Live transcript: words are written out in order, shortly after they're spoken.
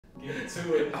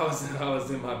into it. I was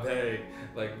in my bag,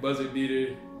 like buzzer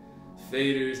beater,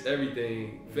 faders,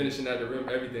 everything, finishing at the rim,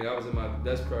 everything. I was in my.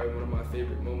 That's probably one of my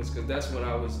favorite moments because that's when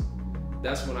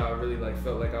I really like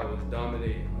felt like I was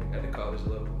dominating like at the college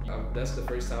level. That's the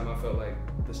first time I felt like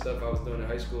the stuff I was doing in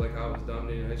high school, like how I was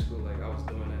dominating in high school, like I was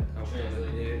doing that. I was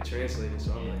doing it, yeah, translated.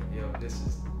 So I'm like, yo, this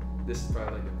is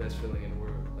probably like the best feeling in the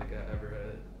world like I ever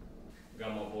had. We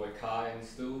got my boy Kai and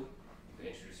Stu. You can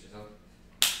introduce yourself.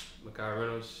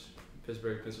 Reynolds,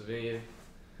 Pittsburgh, Pennsylvania.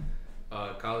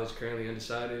 College currently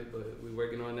undecided, but we're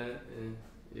working on that. And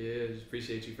yeah, just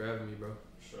appreciate you for having me, bro.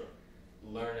 Sure.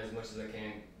 Learn as much as I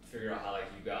can. Figure out how like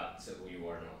you got to who you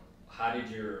are now. How did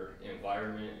your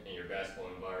environment and your basketball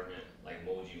environment like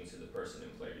mold you into the person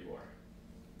and player you are?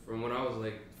 From when I was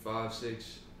like 5,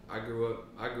 6, I grew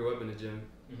up in the gym.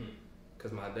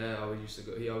 Cause my dad always used to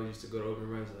go. He always used to go to open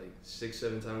runs like 6,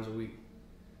 7 times a week,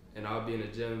 and I would be in the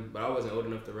gym. But I wasn't old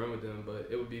enough to run with them. But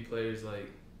it would be players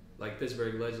like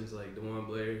Pittsburgh legends like DeJuan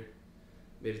Blair,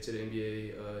 made it to the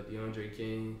NBA. DeAndre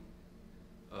King.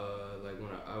 Like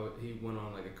when he went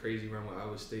on like a crazy run with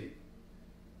Iowa State,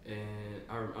 and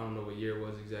I don't know what year it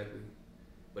was exactly,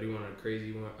 but he went on a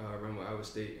crazy run with Iowa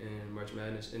State in March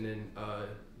Madness. And then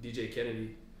DJ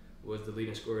Kennedy was the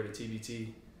leading scorer of the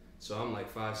TBT. So I'm like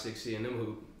 5, 6 seeing them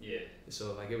hoop. Yeah.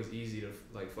 So like it was easy to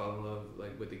like fall in love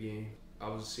like with the game. I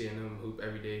was seeing them hoop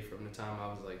every day from the time I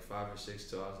was like 5 or 6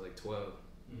 till I was like 12.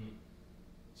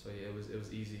 So yeah, it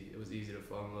was easy. It was easy to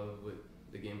fall in love with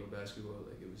the game of basketball.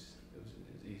 Like it was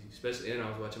easy, especially. And I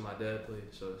was watching my dad play.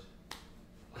 So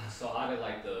how did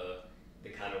like the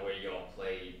kind of way y'all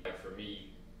played? Like for me,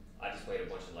 I just played a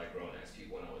bunch of like grown ass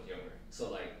people when I was younger.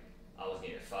 So like I was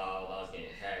getting fouled, I was getting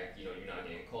hacked. You know, you're not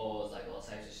getting calls, like all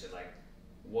types of shit. Like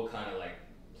what kind of like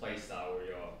play style were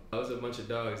y'all? I was a bunch of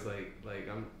dogs. Like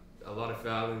I'm a lot of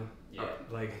fouling. Yeah.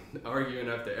 Like arguing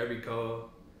after every call.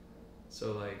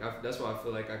 So like that's why I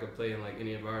feel like I could play in like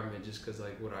any environment, just cause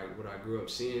like what I grew up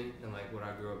seeing and like what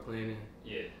I grew up playing in.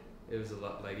 Yeah. It was a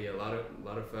lot a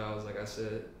lot of fouls, like I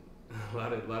said, a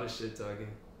lot of shit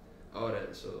talking, all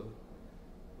that. So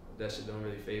that shit don't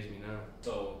really faze me now.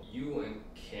 So you and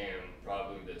Cam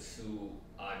probably the two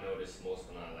I noticed most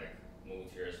when I like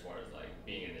moved here, as far as like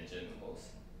being in the gym the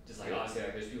most. Just like honestly,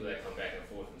 like there's people that come back and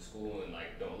forth from school and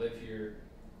like don't live here,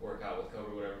 work out with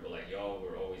cover or whatever, but like y'all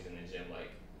were always in the gym,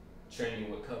 like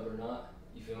training with cover or not.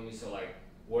 You feel me? So like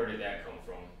where did that come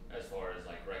from as far as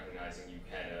like recognizing you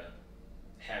had to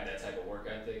have that type of work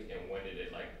ethic, and when did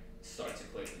it like start to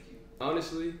click with you?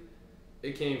 Honestly,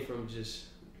 it came from just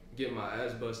getting my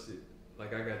ass busted.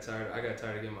 Like I got tired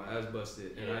of getting my ass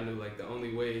busted, and I knew like the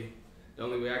only way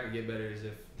I could get better is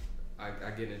if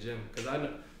I get in the gym. Cause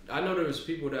I know there was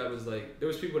people that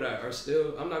are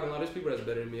still, I'm not gonna lie, there's people that's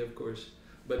better than me, of course,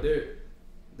 but there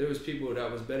was people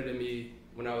that was better than me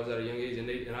when I was at a young age,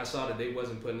 and I saw that they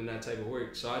wasn't putting in that type of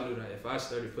work. So I knew that if I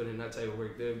started putting in that type of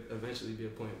work, there'd eventually be a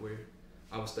point where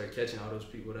I would start catching all those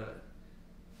people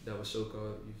that was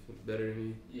so-called better than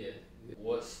me. Yeah.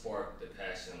 What sparked the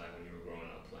passion like when you were growing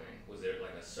up playing? Was there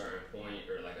like a certain point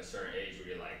or like a certain age where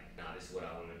you're like, nah, this is what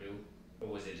I want to do? Or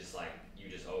was it just like you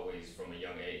just always from a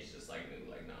young age just like knew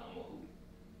like, nah, I'm a hoop?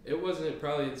 It wasn't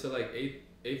probably until like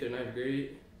 8th or 9th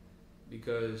grade,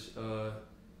 because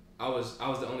I was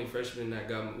the only freshman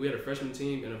that we had a freshman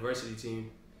team and a varsity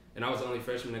team, and I was the only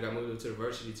freshman that got moved up to the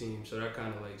varsity team. So that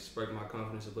kind of like sparked my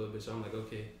confidence a little bit. So I'm like,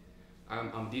 okay,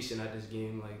 I'm decent at this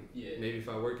game. Like maybe if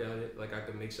I work at it, like I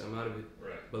could make something out of it.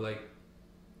 Right. But like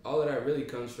all of that really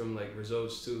comes from like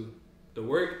results too. The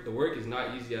work is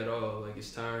not easy at all. Like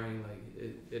it's tiring. Like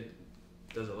it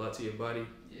does a lot to your body.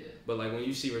 Yeah. But like when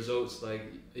you see results, like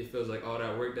it feels like all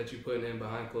that work that you put in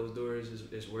behind closed doors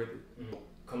is worth it. Mm-hmm.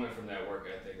 Coming from that work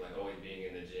ethic, like always being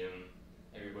in the gym,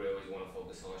 everybody always want to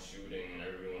focus on shooting and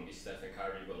everybody want to be Steph and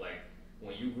Kyrie. But like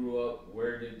when you grew up,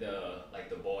 where did the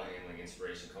ball handling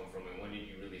inspiration come from, and when did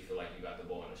you really feel like you got the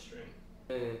ball in the string?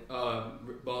 And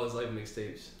Ball is Life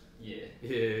mixtapes. Yeah.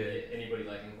 Yeah. Anybody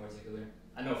like in particular?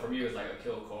 I know for me it was like a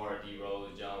Kill Carr, D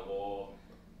Rose, John Wall.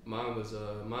 Mine was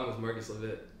Marcus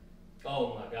Levitt.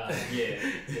 Oh my God, yeah.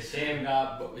 The Sham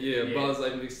guy. Yeah, Ball is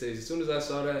Life mixtapes. As soon as I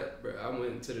saw that, bro, I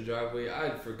went into the driveway.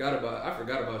 I forgot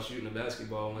about shooting the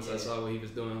basketball once I saw what he was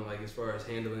doing, like as far as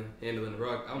handling the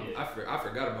rock. I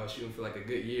forgot about shooting for like a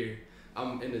good year.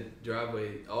 I'm in the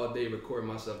driveway all day recording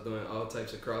myself doing all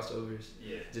types of crossovers.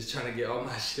 Yeah. Just trying to get all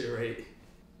my shit right.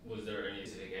 Was there any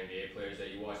specific NBA players that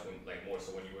you watched like more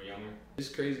so when you were younger? It's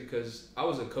crazy because I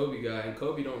was a Kobe guy, and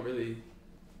Kobe don't really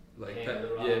like pat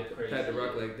the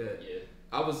rock like that. Yeah.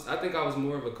 I think I was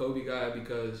more of a Kobe guy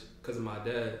because of my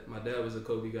dad. My dad was a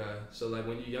Kobe guy. So like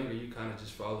when you're younger, you kind of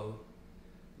just follow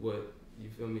what You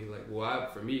feel me? Like, well,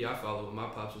 for me, I followed what my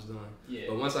pops was doing. Yeah.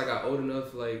 But once I got old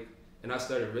enough, like, and I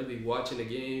started really watching the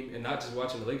game and not just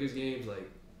watching the Lakers games, like,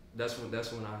 that's when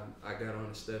I got on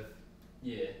the Steph.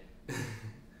 Yeah.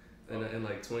 And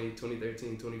like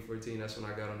 2013, 2014, that's when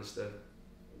I got on the Steph.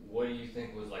 What do you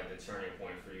think was like the turning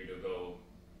point for you to go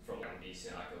from like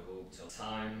decent like a hoop to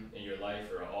time in your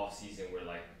life or an off season where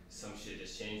like some shit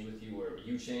just changed with you, or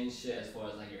you changed shit as far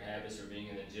as like your habits or being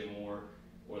in the gym more,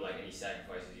 or like any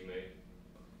sacrifices you made?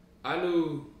 I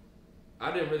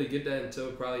didn't really get that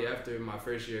until probably after my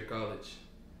first year of college,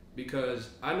 because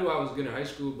I knew I was good in high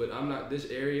school, but this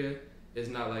area is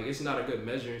not like, it's not a good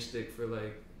measuring stick for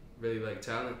like really like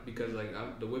talent, because like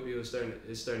the whippy was starting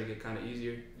to get kind of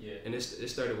easier. Yeah. And it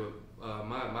started with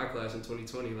my class in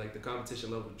 2020. Like the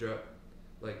competition level dropped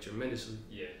like tremendously.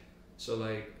 Yeah. So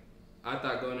like I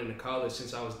thought going into college,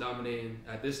 since I was dominating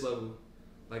at this level,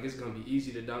 like it's gonna be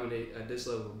easy to dominate at this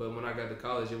level. But when I got to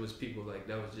college, it was people like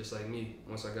that was just like me.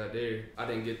 Once I got there,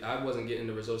 I wasn't getting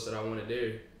the results that I wanted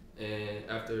there. And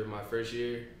after my first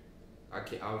year, I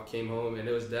came home, and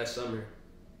it was that summer.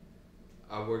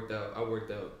 I worked out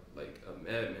like a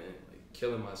madman, like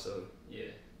killing myself. Yeah.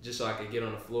 Just so I could get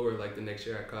on the floor like the next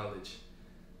year at college.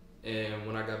 And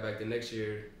when I got back the next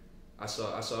year, I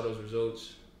saw those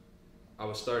results. I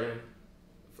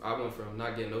went from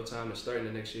not getting no time to starting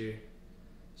the next year.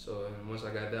 So and once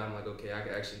I got down, I'm like, okay, I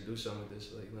can actually do something with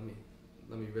this. Like, let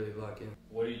me really lock in.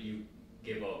 What did you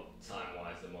give up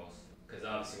time-wise the most? Because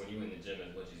obviously when you're in the gym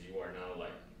as much as you are now,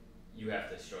 like, you have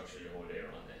to structure your whole day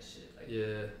around that shit. Like,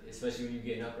 yeah. Especially when you're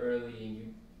getting up early and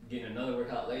you getting another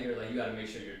workout later, like, you gotta make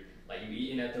sure you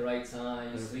eating at the right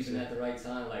time, you sleeping at the right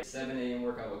time. Like, 7 a.m.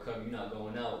 workout would come, you're not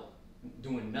going out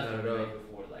doing nothing the night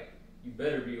before. Like, you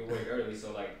better be awake early.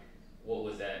 So, like, what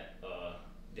was that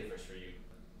difference for you?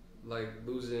 Like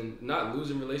not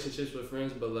losing relationships with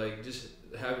friends, but like just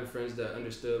having friends that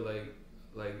understood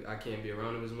like I can't be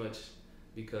around them as much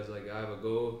because like I have a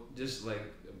goal. Just like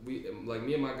me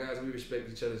and my guys, we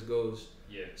respect each other's goals.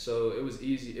 Yeah. So it was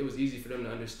easy for them to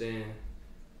understand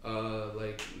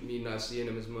like me not seeing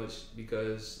them as much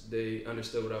because they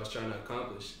understood what I was trying to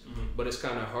accomplish. Mm-hmm. But it's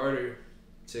kind of harder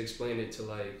to explain it to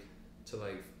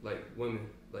women,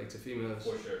 like to females.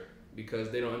 For sure. Because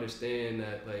they don't understand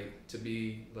that like to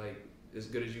be like as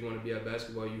good as you want to be at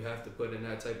basketball, you have to put in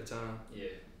that type of time. Yeah.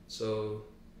 So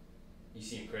you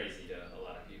seem crazy to a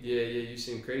lot of people. Yeah, you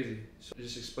seem crazy. So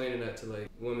just explaining that to like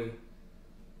women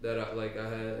that I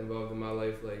had involved in my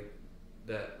life, like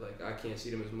that like I can't see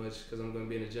them as much because I'm gonna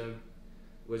be in the gym,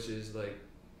 which is like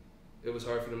it was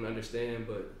hard for them to understand,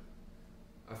 but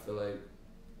I feel like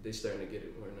they starting to get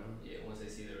it more now. Yeah, once they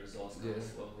see the results coming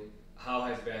slowly. How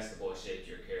has basketball shaped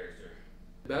your character?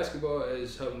 Basketball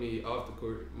has helped me off the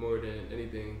court more than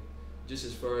anything. Just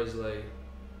as far as like,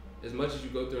 as much as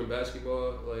you go through in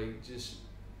basketball, like just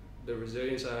the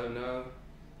resilience I have now,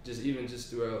 just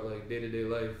throughout like day-to-day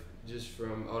life, just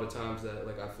from all the times that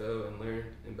like I fell and learned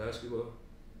in basketball,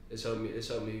 it's helped me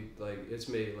like, it's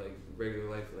made like regular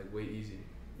life like way easier.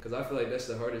 Cause I feel like that's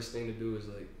the hardest thing to do is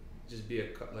like, just be a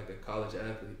college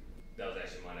athlete. That was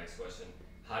actually my next question.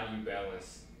 How do you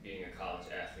balance being a college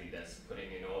athlete that's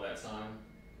putting in all that time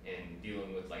and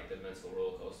dealing with like the mental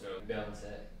roller coaster? Balance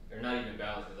that, or not even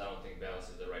balance, because I don't think balance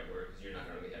is the right word, because you're not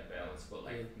gonna really have balance, but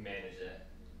like manage that.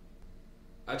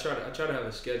 I try to have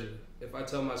a schedule. If I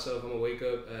tell myself I'm gonna wake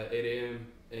up at 8 a.m.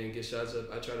 and get shots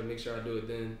up, I try to make sure I do it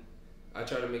then. I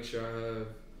try to make sure I have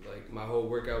like my whole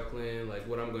workout plan, like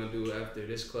what I'm gonna do after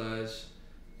this class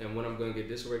and when I'm gonna get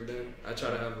this work done. I try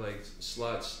to have like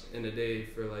slots in the day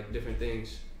for like different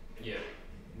things. Yeah.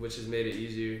 Which has made it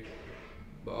easier.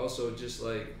 But also just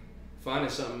like finding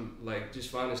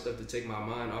stuff to take my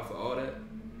mind off of all that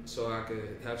so I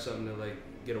could have something to like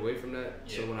get away from that.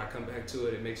 Yeah. So when I come back to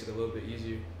it, it makes it a little bit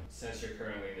easier. Since you're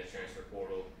currently in the transfer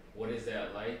portal, what is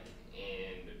that like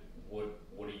and what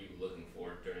are you looking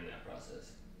for during that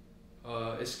process?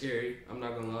 It's scary, I'm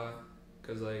not gonna lie,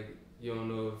 cause like you don't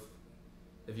know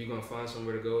if you're gonna find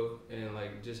somewhere to go, and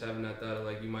like just having that thought of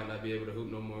like you might not be able to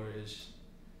hoop no more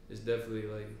it's definitely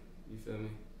like, you feel me?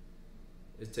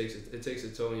 It takes a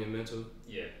toll on your mental.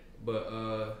 Yeah.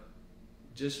 But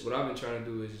just what I've been trying to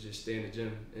do is just stay in the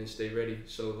gym and stay ready.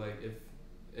 So like if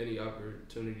any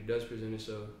opportunity does present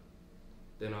itself,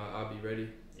 then I'll be ready.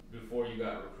 Before you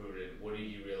got recruited, what did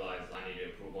you realize? I need to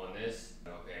improve on this.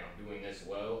 Okay, I'm doing this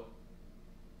well,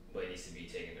 but it needs to be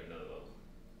taken to another level.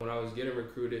 When I was getting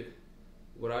recruited,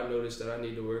 what I noticed that I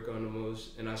need to work on the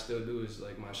most, and I still do, is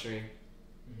like my strength.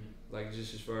 Mm-hmm. Like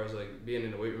just as far as like being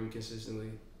in the weight room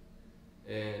consistently,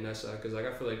 and that's because like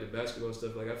I feel like the basketball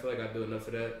stuff, like I feel like I do enough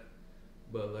of that,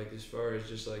 But like as far as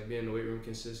just like being in the weight room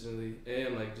consistently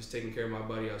and like just taking care of my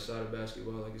body outside of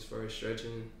basketball, like as far as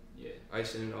stretching,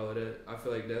 icing, and all of that, I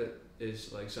feel like that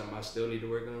is like something I still need to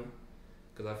work on.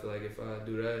 Cause I feel like if I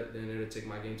do that, then it'll take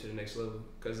my game to the next level.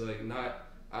 Cause like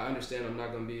I understand I'm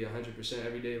not gonna be 100%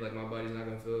 every day. Like my body's not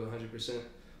gonna feel 100%.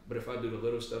 But if I do the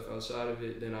little stuff outside of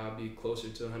it, then I'll be closer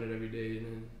to 100 every day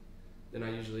than I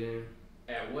usually am.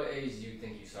 At what age do you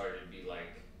think you started to be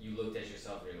like, you looked at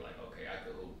yourself and you're like, okay, I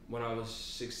could hoop? When I was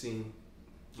 16.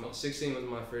 16 was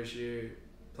my first year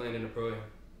playing in the pro.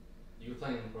 You were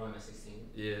playing in the pro at 16?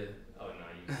 Yeah. Oh no,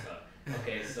 you suck.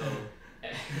 Okay, so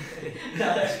no,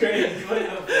 that's crazy. What the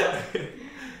fuck?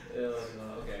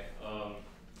 Okay.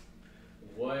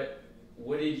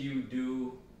 What did you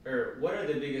do, or what are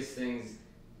the biggest things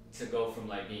to go from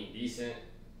like being decent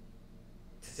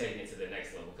to taking it to the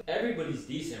next level? Everybody's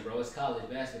decent, bro. It's college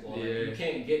basketball. Yeah. Like, you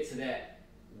can't get to that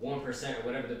 1% or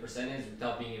whatever the percent is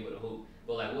without being able to hoop.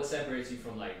 But like, what separates you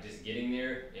from like just getting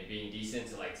there and being decent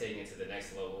to like taking it to the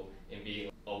next level and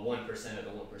being a 1% of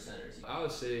the 1%ers? I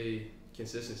would say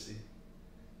consistency.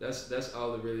 That's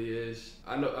all it really is.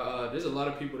 I know there's a lot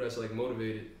of people that's like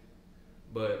motivated,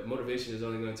 but motivation is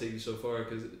only gonna take you so far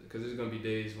because there's gonna be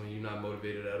days when you're not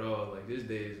motivated at all. Like there's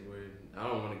days where I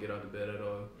don't want to get out of bed at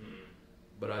all,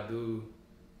 but I do,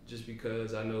 just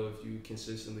because I know if you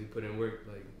consistently put in work,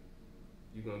 like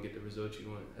you're gonna get the results you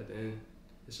want at the end.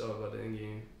 It's all about the end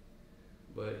game,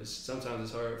 but sometimes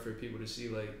it's hard for people to see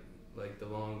like the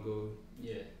long goal.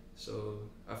 Yeah. So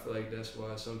I feel like that's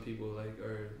why some people like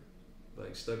are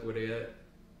like stuck where they at.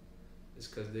 It's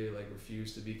because they like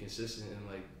refuse to be consistent, and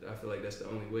like I feel like that's the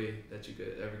only way that you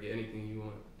could ever get anything you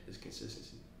want is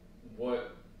consistency.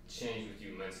 What changed with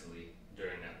you mentally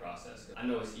during that process? 'Cause I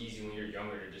know it's easy when you're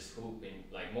younger to just hoop, and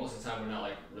like most of the time we're not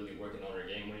like really working on our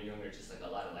game when you're younger. It's just like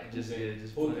a lot of like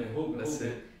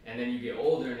hooping. And then you get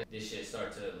older and this shit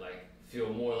start to like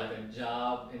feel more like a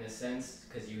job in a sense,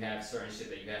 because you have certain shit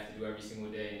that you have to do every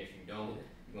single day, and if you don't,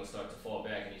 you're gonna start to fall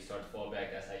back, and you start to fall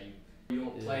back. That's how you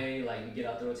don't play, like you get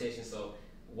out the rotation. So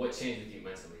what changed with you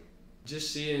mentally?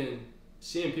 Just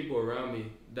seeing people around me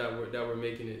that were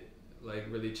making it like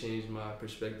really changed my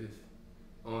perspective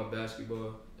on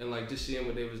basketball, and like just seeing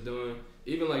what they was doing,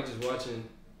 even like just watching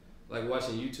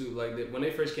YouTube, like when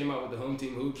they first came out with the home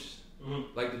team hoops,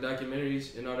 like the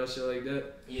documentaries and all that shit like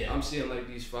that. Yeah. I'm seeing like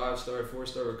these 5-star,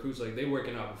 4-star recruits, like they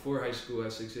working out before high school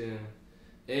at 6 a.m.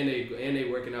 and they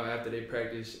working out after they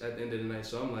practice at the end of the night.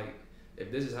 So I'm like, if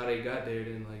this is how they got there,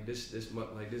 then like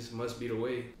this must be the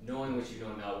way. Knowing what you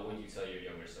know now, what would you tell your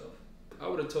younger self? I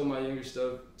would have told my younger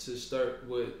self to start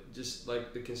with just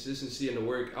like the consistency and the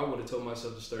work. I would have told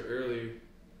myself to start earlier.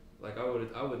 Like I wish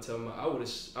I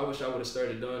would have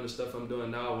started doing the stuff I'm doing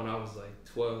now when I was like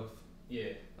 12,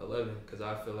 11, because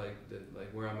I feel like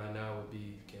where I'm at now would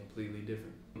be completely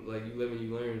different. Like you live and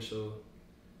you learn, so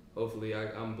hopefully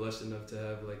I'm blessed enough to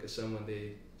have like a son one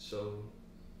day, so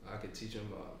I could teach him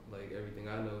like everything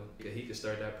I know. He could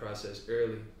start that process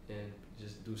early and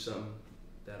just do something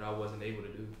that I wasn't able to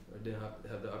do or didn't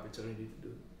have the opportunity to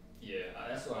do. Yeah,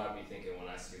 that's what I'd be thinking when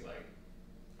I see like,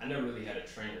 I never really had a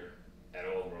trainer at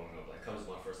all growing up. Like Cub was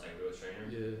my first like real trainer.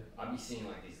 Yeah. I'd be seeing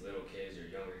like these little kids or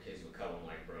younger kids with Cub. I'm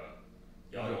like, bro,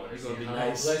 y'all don't understand be how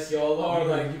nice. blessed y'all are.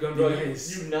 Like, you're gonna bro, be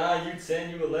nice. You 9, you 10,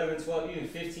 you 11, 12, you even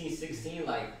 15, 16.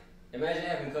 Like, imagine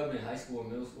having Cub in high school or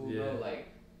middle school, bro. Like,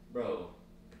 bro,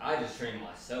 I just trained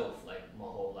myself like my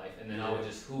whole life, and then I would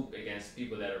just hoop against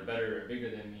people that are better and bigger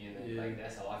than me, and then like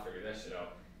that's how I figured that shit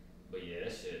out. But yeah,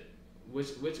 that shit.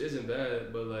 Which isn't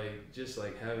bad, but like just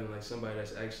like having like somebody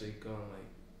that's actually gonna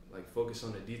like focus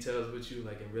on the details with you,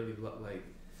 like and really like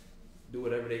do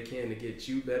whatever they can to get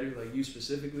you better, like you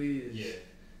specifically. Is,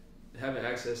 having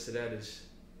access to that is,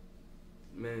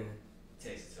 man. It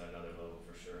takes it to another level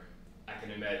for sure. I can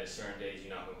imagine certain days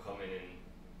you're not gonna come in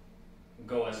and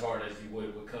go as hard as you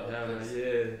would with Cub.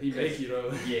 He make you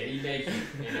though. Yeah, he make you,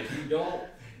 and if you don't,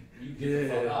 you get the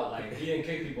fuck out. Like he didn't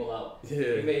kick people out.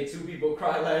 Yeah. He made 2 people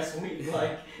cry last week.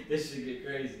 Like this shit get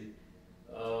crazy.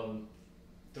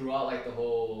 Throughout like the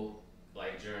whole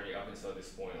like journey up until this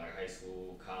point, like high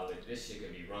school, college, this shit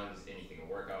could be runs, anything, a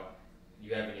workout.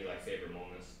 You have any like favorite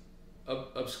moments?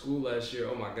 Up school last year.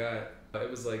 Oh my god, it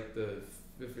was like the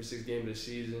 5th or 6th game of the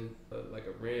season, like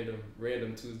a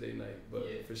random Tuesday night.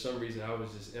 But for some reason, I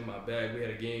was just in my bag. We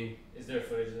had a game. Is there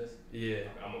footage of this? Yeah. Okay,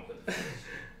 I'm gonna put the footage.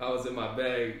 I was in my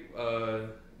bag.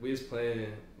 We was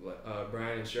playing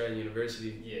Bryan and Stratton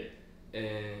University. Yeah.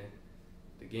 And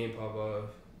the game popped off,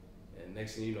 and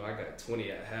next thing you know, I got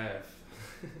 20 at half.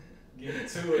 Get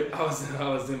to it. I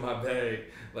was in my bag,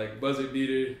 like buzzer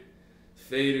beater,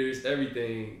 faders,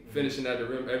 everything, finishing at the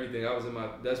rim, everything. I was in my.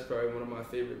 That's probably one of my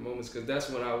favorite moments because that's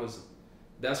when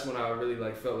I really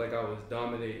like felt like I was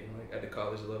dominating like at the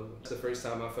college level. It's the first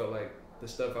time I felt like the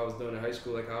stuff I was doing in high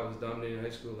school, like how I was dominating in high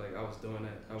school, like I was doing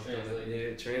that. I was doing that.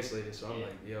 Yeah, translated. So I'm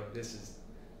like, yo, this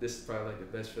is probably like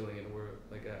the best feeling in the world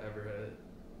like I ever had.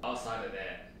 Outside of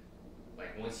that,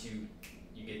 like once you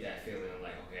get that feeling of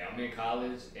like, okay, I'm in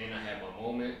college and I have my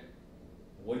moment.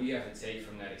 What do you have to take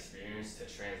from that experience to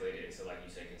translate it into, like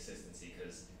you say, consistency?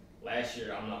 Because last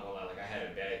year, I'm not gonna lie, like I had a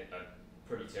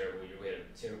pretty terrible year. We had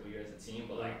a terrible year as a team,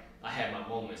 but like I had my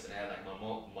moments, and I had like my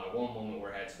one moment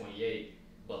where I had 28.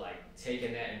 But like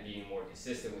taking that and being more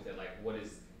consistent with it, like what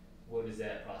is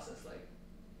that process like?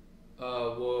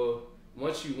 Well,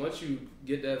 once you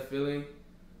get that feeling,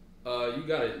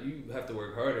 you have to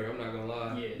work harder. I'm not gonna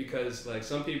lie, because like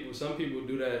some people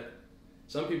do that.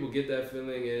 Some people get that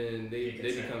feeling and they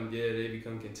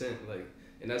become content. Like,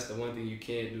 and that's the one thing you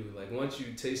can't do. Like once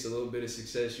you taste a little bit of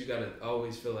success, you gotta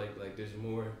always feel like there's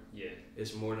more. Yeah.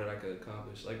 It's more that I could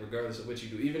accomplish. Like regardless of what you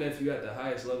do, even if you're at the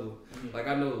highest level. Like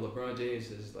I know LeBron James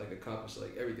has like accomplished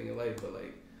like everything in life, but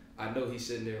like I know he's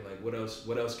sitting there like what else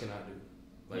can I do?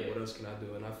 Like what else can I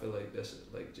do? And I feel like that's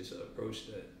like just an approach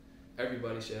that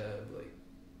everybody should have like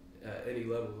at any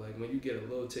level. Like when you get a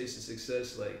little taste of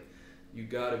success, like you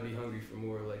gotta be hungry for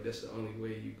more. Like that's the only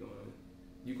way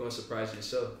you gonna surprise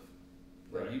yourself.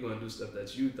 Like you gonna do stuff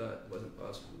that you thought wasn't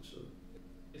possible. So,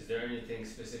 is there anything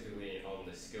specifically on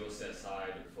the skill set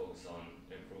side to focus on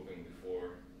improving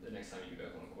before the next time you get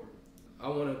back on the court? I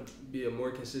want to be a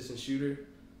more consistent shooter,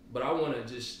 but I want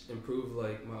to just improve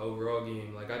like my overall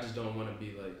game. Like I just don't want to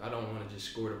be like I don't want to just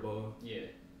score the ball. Yeah.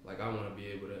 Like I want to be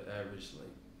able to average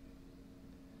like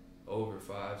over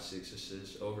 5-6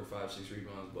 assists, over 5-6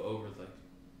 rebounds, but over like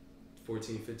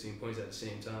 14-15 points at the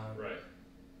same time. Right.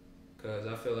 Cause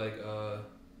I feel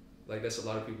like that's a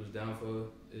lot of people's downfall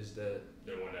is that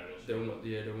they're one-dimensional.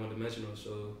 They're one-dimensional.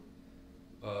 So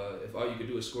if all you can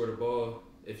do is score the ball,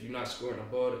 if you're not scoring the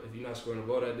ball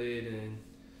that day, then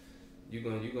you're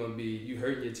gonna be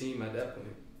hurting your team at that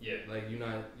point. Yeah. Like you're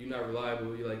not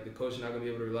reliable. You're like the coach is not gonna be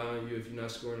able to rely on you if you're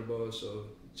not scoring the ball. So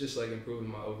just like improving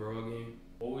my overall game.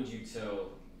 What would you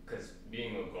tell? Because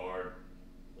being a guard,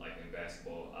 like in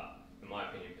basketball, in my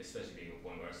opinion, especially being a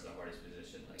point guard, is the hardest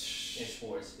position like in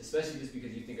sports. Especially just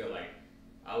because you think of like,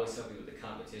 I always tell people the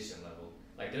competition level.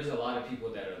 Like there's a lot of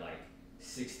people that are like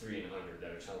 6'3" and under that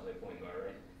are trying to play point guard,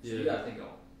 right? So you gotta think of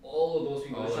all of those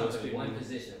people that are trying to play one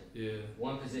position. Yeah.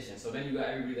 One position. So then you got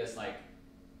everybody that's like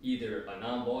either a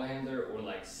non-ball handler or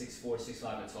like 6'4",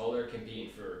 6'5" and taller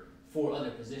competing for 4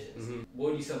 other positions. Mm-hmm.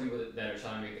 What do you tell people that are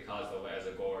trying to make the college level as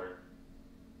a guard?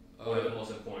 What are the most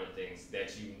important things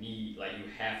that you need, like you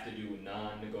have to do,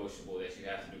 non-negotiable, that you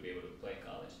have to do to be able to play in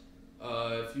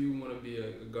college? If you want to be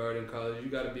a guard in college, you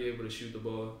got to be able to shoot the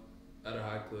ball at a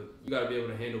high clip. You got to be able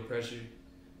to handle pressure,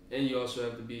 and you also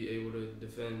have to be able to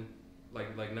defend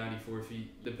like 94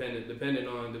 feet, depending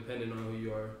on who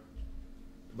you are.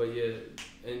 But yeah,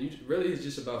 and you really it's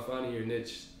just about finding your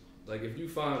niche. Like if you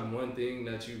find one thing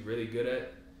that you're really good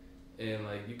at, and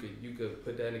like you could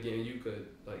put that in a game, you could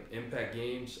like impact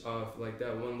games off like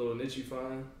that one little niche you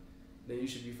find, then you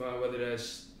should be fine. Whether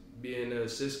that's being an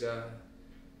assist guy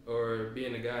or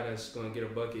being the guy that's going to get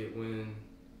a bucket when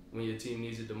your team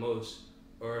needs it the most,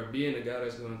 or being the guy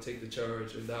that's going to take the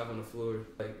charge or dive on the floor,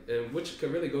 like, and which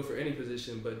could really go for any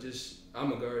position. But just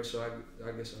I'm a guard, so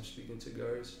I guess I'm speaking to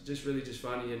guards. Just really just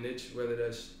finding your niche, whether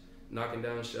that's knocking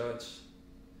down shots,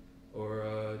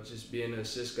 or just being an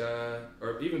assist guy,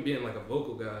 or even being like a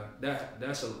vocal guy.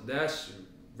 That's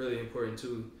really important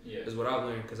too. Yeah. Is what I've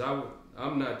learned, because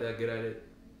I'm not that good at it.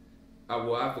 I've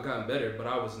gotten better, but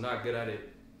I was not good at it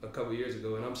a couple years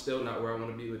ago, and I'm still not where I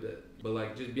want to be with that. But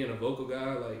like just being a vocal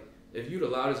guy, like if you're the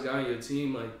loudest guy on your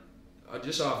team, like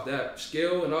just off that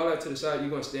skill and all that to the side, you're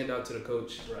gonna stand out to the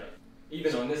coach. Right.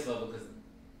 Even on this level, because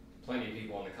plenty of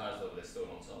people on the college level that still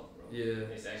don't talk, bro.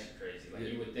 Yeah. It's actually crazy.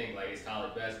 Like you would think like it's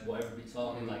college basketball, everybody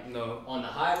talking like no. On the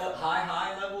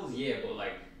high levels, yeah, but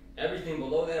like everything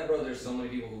below that, bro, there's so many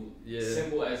people who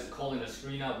simple as calling a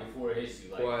screen out before it hits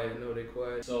you. Like quiet, no, they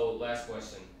quiet. So last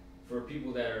question. For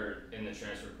people that are in the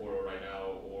transfer portal right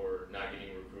now or not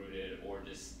getting recruited or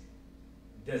just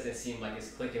doesn't seem like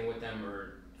it's clicking with them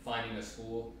or finding a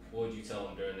school, what would you tell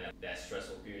them during that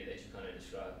stressful period that you kind of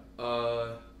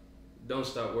described? Don't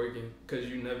stop working, because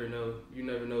you never know. You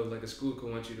never know. Like a school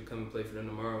could want you to come and play for them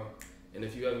tomorrow, and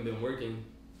if you haven't been working,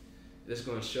 it's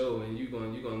going to show, and you're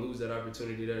going to lose that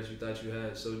opportunity that you thought you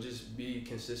had. So just be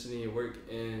consistent in your work,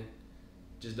 and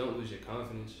just don't lose your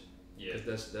confidence. Yeah.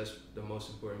 Because that's the most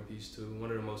important piece too.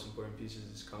 One of the most important pieces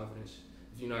is confidence.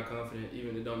 if you're not confident,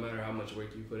 even it don't matter how much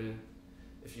work you put in,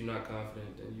 if you're not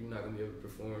confident, then you're not gonna be able to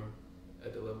perform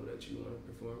at the level that you want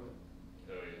to perform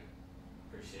at. Oh yeah.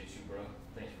 Appreciate you, bro.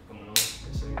 Thank you for coming on.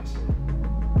 Yes, sir. Yes, sir.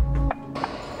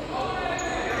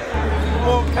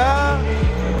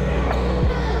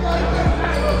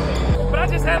 But I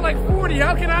just had like 40.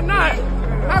 How can I not?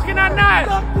 How can I not?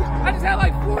 I just had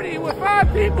like 40 with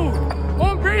 5 people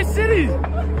on Bridge City.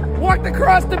 Walked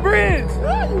across the bridge.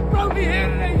 You broke me here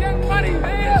today, Young Money,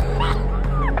 man.